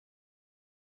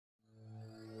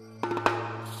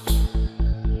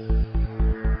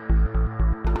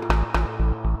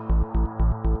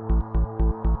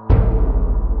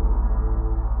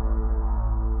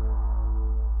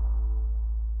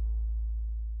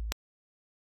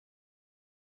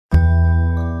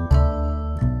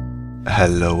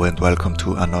Hello and welcome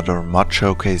to another Mod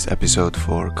Showcase episode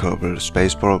for Kerbal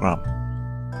space program.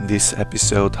 This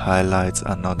episode highlights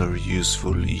another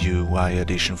useful UI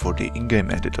addition for the in-game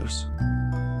editors.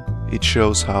 It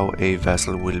shows how a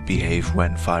vessel will behave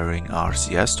when firing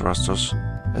RCS thrusters,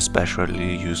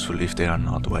 especially useful if they are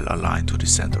not well aligned to the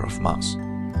center of mass.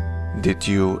 Did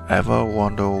you ever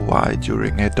wonder why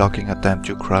during a docking attempt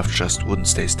your craft just wouldn't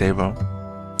stay stable?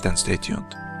 Then stay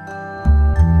tuned.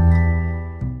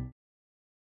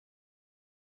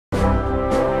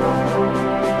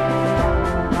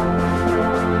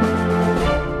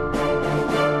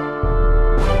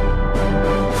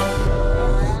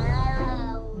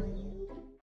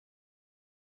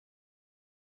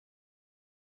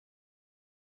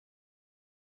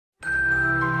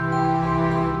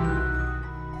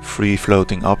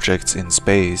 Free-floating objects in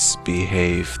space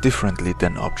behave differently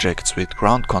than objects with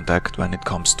ground contact when it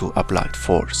comes to applied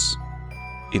force.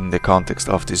 In the context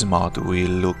of this mod,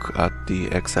 we'll look at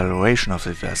the acceleration of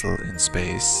a vessel in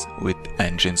space with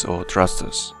engines or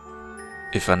thrusters.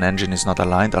 If an engine is not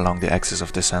aligned along the axis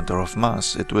of the center of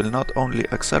mass, it will not only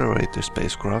accelerate the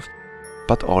spacecraft,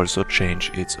 but also change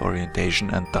its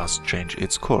orientation and thus change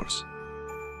its course.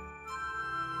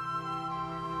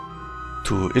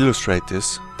 To illustrate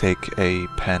this, take a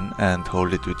pen and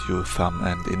hold it with your thumb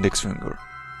and index finger.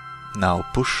 Now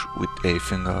push with a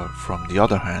finger from the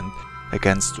other hand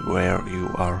against where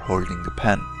you are holding the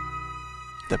pen.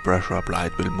 The pressure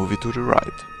applied will move it to the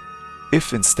right.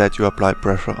 If instead you apply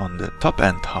pressure on the top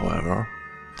end, however,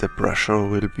 the pressure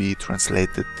will be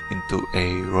translated into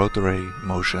a rotary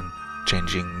motion,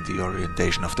 changing the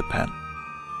orientation of the pen.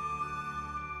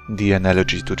 The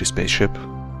analogy to the spaceship: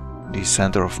 the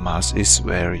center of mass is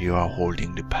where you are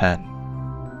holding the pen.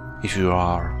 If you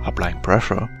are applying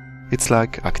pressure, it's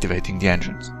like activating the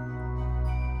engines.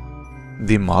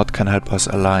 The mod can help us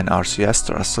align RCS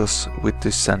thrusters with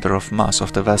the center of mass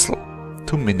of the vessel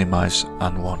to minimize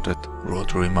unwanted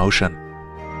rotary motion.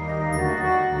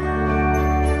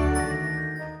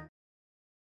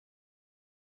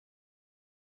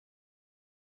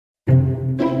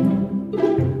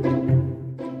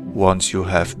 Once you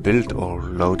have built or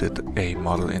loaded a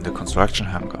model in the construction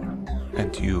hangar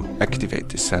and you activate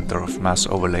the center of mass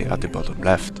overlay at the bottom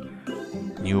left,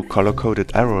 new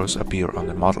color-coded arrows appear on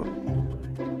the model.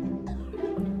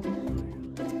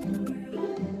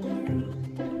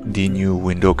 The new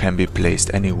window can be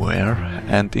placed anywhere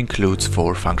and includes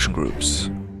 4 function groups.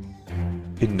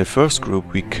 In the first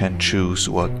group we can choose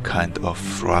what kind of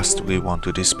thrust we want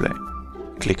to display.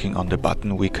 Clicking on the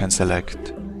button we can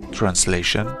select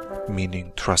Translation,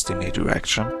 meaning thrust in a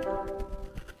direction,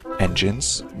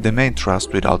 Engines, the main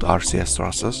thrust without RCS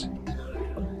thrusters,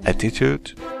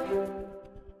 Attitude,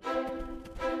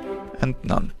 and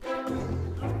None.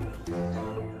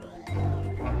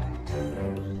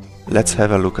 Let's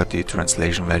have a look at the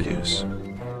translation values.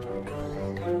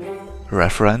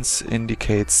 Reference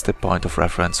indicates the point of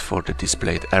reference for the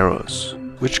displayed arrows,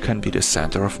 which can be the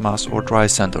center of mass or dry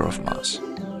center of mass.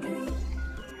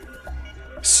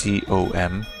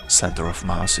 COM, center of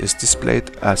mass, is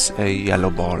displayed as a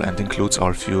yellow ball and includes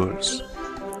all fuels.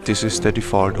 This is the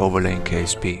default overlay in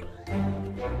KSP.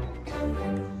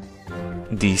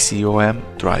 DCoM,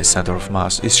 dry center of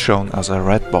mass, is shown as a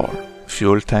red ball.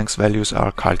 Fuel tanks values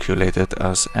are calculated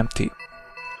as empty.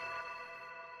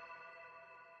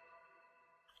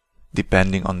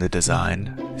 Depending on the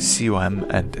design, COM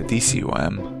and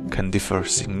DCoM can differ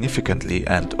significantly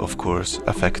and, of course,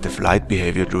 affect the flight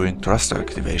behavior during thruster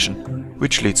activation,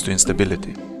 which leads to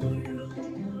instability.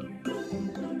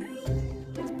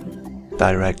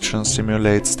 Direction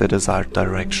simulates the desired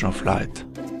direction of flight.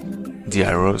 The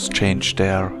arrows change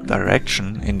their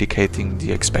direction, indicating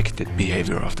the expected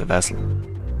behavior of the vessel.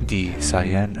 The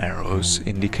cyan arrows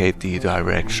indicate the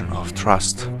direction of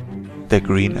thrust. The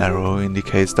green arrow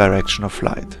indicates direction of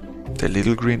flight. The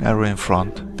little green arrow in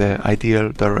front, the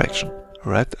ideal direction.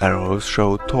 Red arrows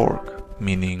show torque,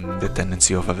 meaning the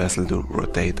tendency of a vessel to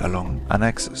rotate along an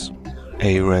axis.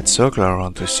 A red circle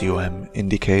around the COM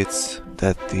indicates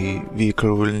that the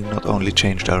vehicle will not only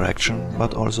change direction,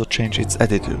 but also change its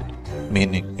attitude,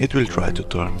 meaning it will try to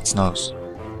turn its nose.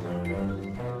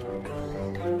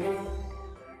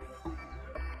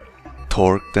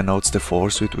 Torque denotes the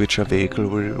force with which a vehicle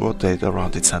will rotate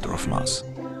around its center of mass.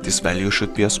 This value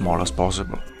should be as small as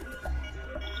possible.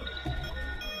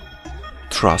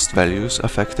 Thrust values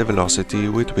affect the velocity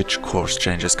with which course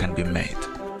changes can be made.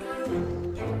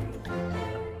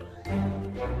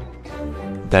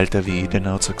 Delta V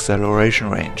denotes acceleration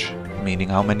range, meaning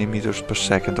how many meters per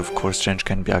second of course change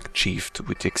can be achieved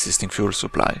with the existing fuel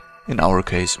supply, in our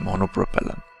case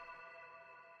monopropellant.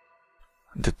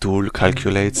 The tool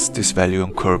calculates this value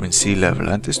on curve in sea level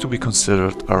and is to be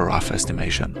considered a rough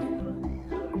estimation.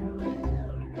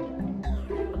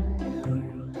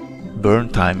 Burn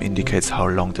time indicates how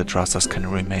long the thrusters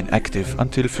can remain active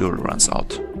until fuel runs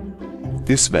out.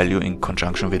 This value in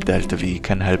conjunction with delta V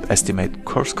can help estimate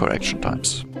course correction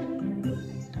times.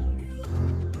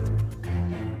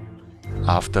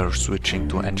 After switching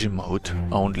to engine mode,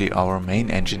 only our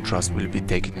main engine thrust will be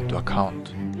taken into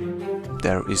account.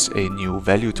 There is a new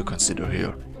value to consider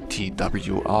here,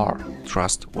 TWR,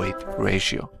 thrust weight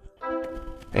ratio.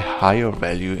 A higher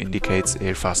value indicates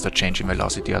a faster change in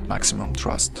velocity at maximum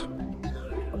thrust.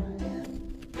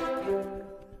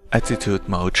 Attitude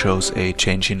mode shows a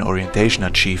change in orientation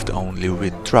achieved only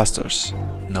with thrusters.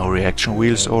 No reaction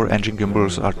wheels or engine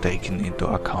gimbals are taken into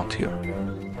account here.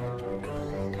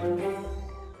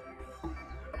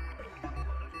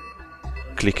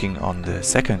 Clicking on the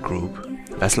second group,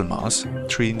 vessel mass,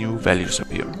 3 new values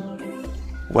appear.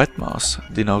 Wet mass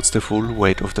denotes the full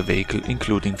weight of the vehicle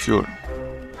including fuel.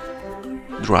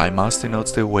 Dry mass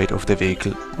denotes the weight of the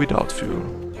vehicle without fuel.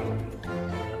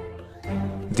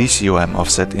 DCoM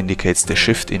offset indicates the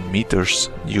shift in meters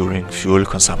during fuel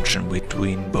consumption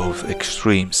between both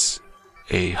extremes.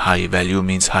 A high value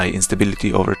means high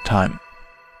instability over time.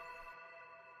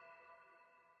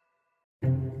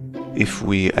 If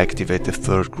we activate the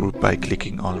third group by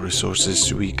clicking on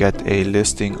resources, we get a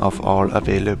listing of all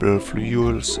available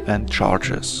fuels and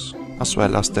charges, as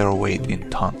well as their weight in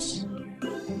tons.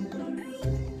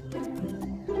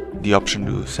 The option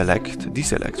to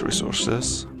deselect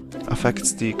resources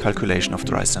affects the calculation of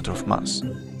the right center of mass.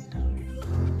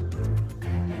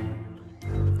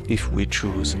 If we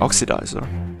choose oxidizer,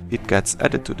 it gets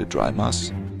added to the dry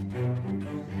mass.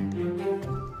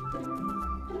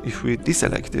 If we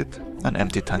deselect it, an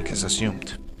empty tank is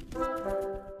assumed.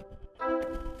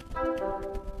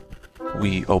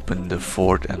 We open the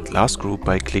fourth and last group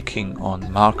by clicking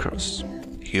on markers.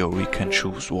 Here we can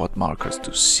choose what markers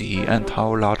to see and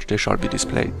how large they shall be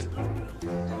displayed.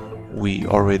 We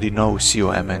already know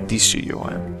COM and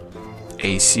DCoM.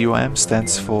 ACOM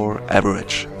stands for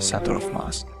average center of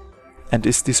mass and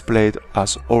is displayed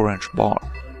as orange bar.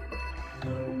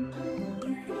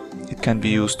 It can be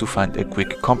used to find a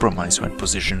quick compromise when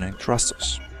positioning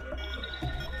thrusters.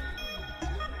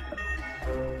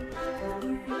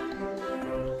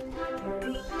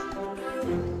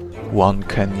 One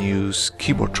can use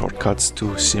keyboard shortcuts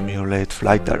to simulate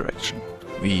flight direction.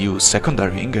 We use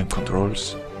secondary in-game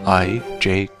controls I,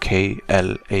 J, K,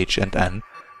 L, H and N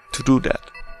to do that.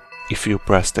 If you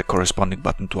press the corresponding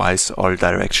button twice, all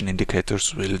direction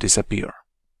indicators will disappear.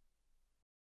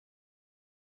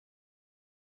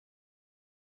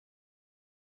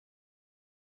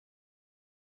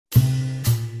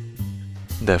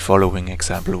 The following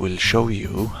example will show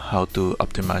you how to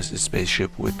optimize the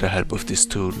spaceship with the help of this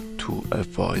tool to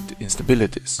avoid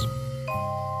instabilities.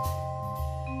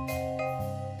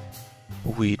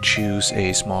 We choose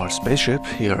a small spaceship.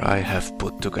 Here I have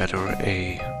put together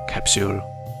a capsule,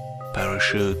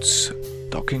 parachutes,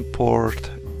 docking port,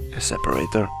 a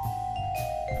separator,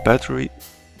 battery,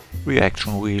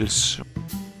 reaction wheels,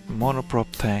 monoprop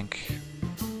tank,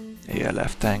 a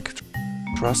LF tank,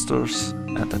 thrusters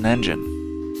and an engine.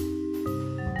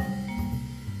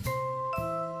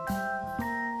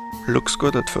 Looks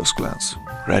good at first glance,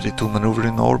 ready to maneuver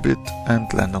in orbit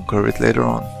and land on curve later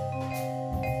on.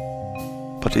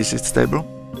 But is it stable?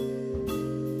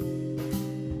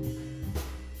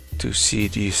 To see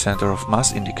the center of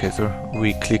mass indicator,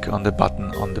 we click on the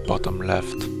button on the bottom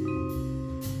left.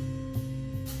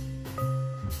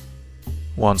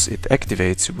 Once it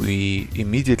activates, we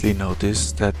immediately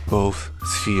notice that both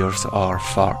spheres are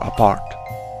far apart.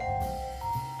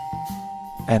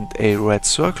 And a red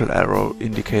circle arrow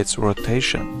indicates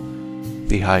rotation.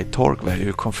 The high torque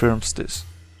value confirms this.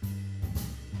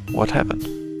 What happened?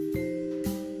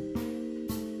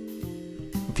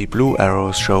 The blue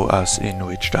arrows show us in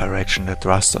which direction the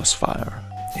thrusters fire.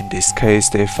 In this case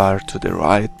they fire to the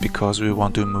right because we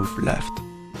want to move left.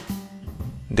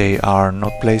 They are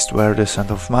not placed where the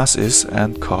center of mass is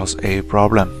and cause a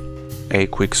problem. A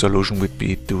quick solution would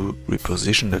be to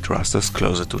reposition the thrusters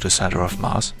closer to the center of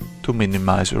mass to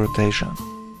minimize rotation.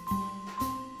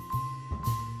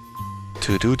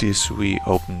 To do this, we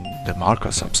open the marker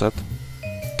subset,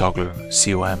 toggle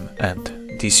COM and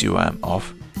DCoM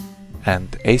off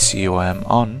and ACOM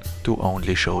on to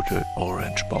only show the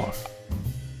orange bar.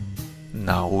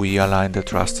 Now we align the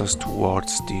thrusters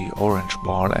towards the orange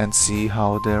bar and see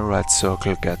how the red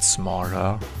circle gets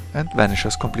smaller and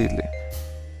vanishes completely.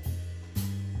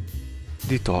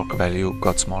 The torque value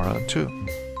got smaller too.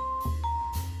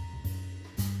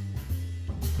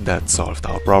 That solved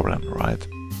our problem, right?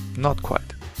 Not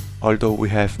quite. Although we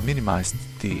have minimized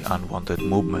the unwanted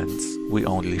movements, we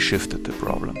only shifted the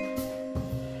problem.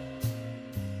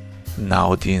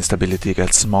 Now the instability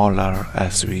gets smaller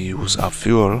as we use up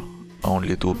fuel,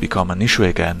 only to become an issue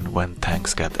again when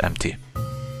tanks get empty.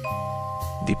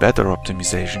 The better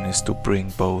optimization is to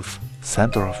bring both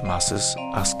center of masses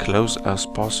as close as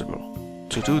possible.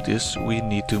 To do this, we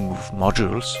need to move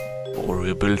modules or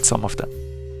rebuild some of them.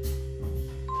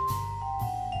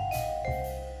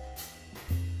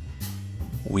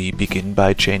 We begin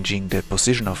by changing the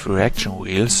position of reaction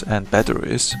wheels and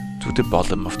batteries to the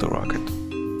bottom of the rocket.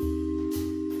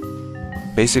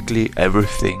 Basically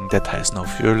everything that has no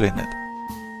fuel in it.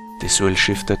 This will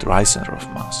shift the dry center of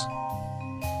mass.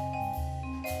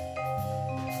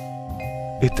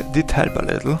 It did help a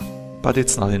little, but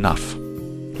it's not enough.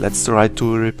 Let's try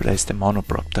to replace the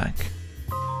monoprop tank.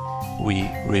 We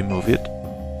remove it,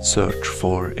 search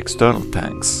for external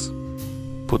tanks,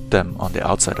 put them on the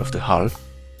outside of the hull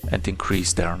and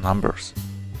increase their numbers.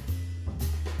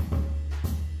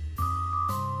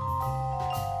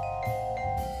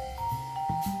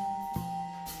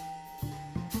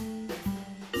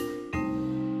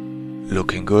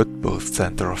 Looking good, both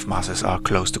center of masses are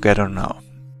close together now.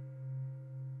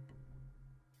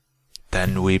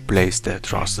 Then we place the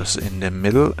thrusters in the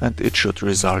middle and it should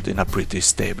result in a pretty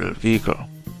stable vehicle.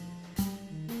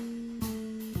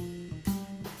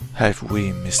 Have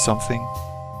we missed something?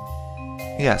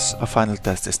 Yes, a final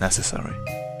test is necessary.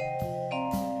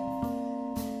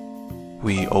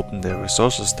 We open the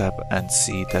resources tab and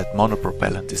see that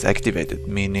monopropellant is activated,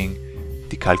 meaning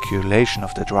the calculation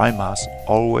of the dry mass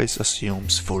always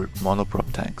assumes full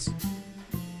monoprop tanks.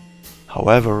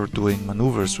 However, doing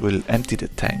maneuvers will empty the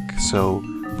tank, so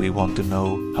we want to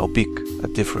know how big a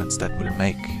difference that will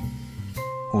make.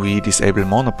 We disable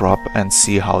monoprop and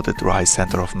see how the dry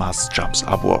center of mass jumps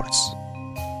upwards.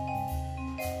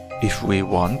 If we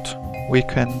want, we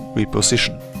can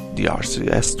reposition the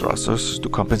RCS thrusters to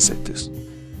compensate this.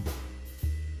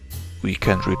 We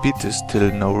can repeat this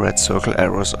till no red circle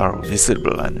arrows are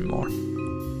visible anymore.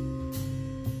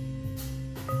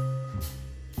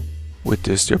 With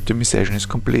this, the optimization is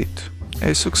complete.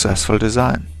 A successful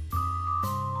design.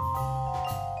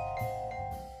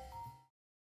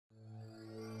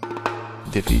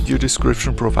 The video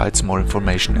description provides more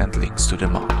information and links to the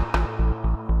mod.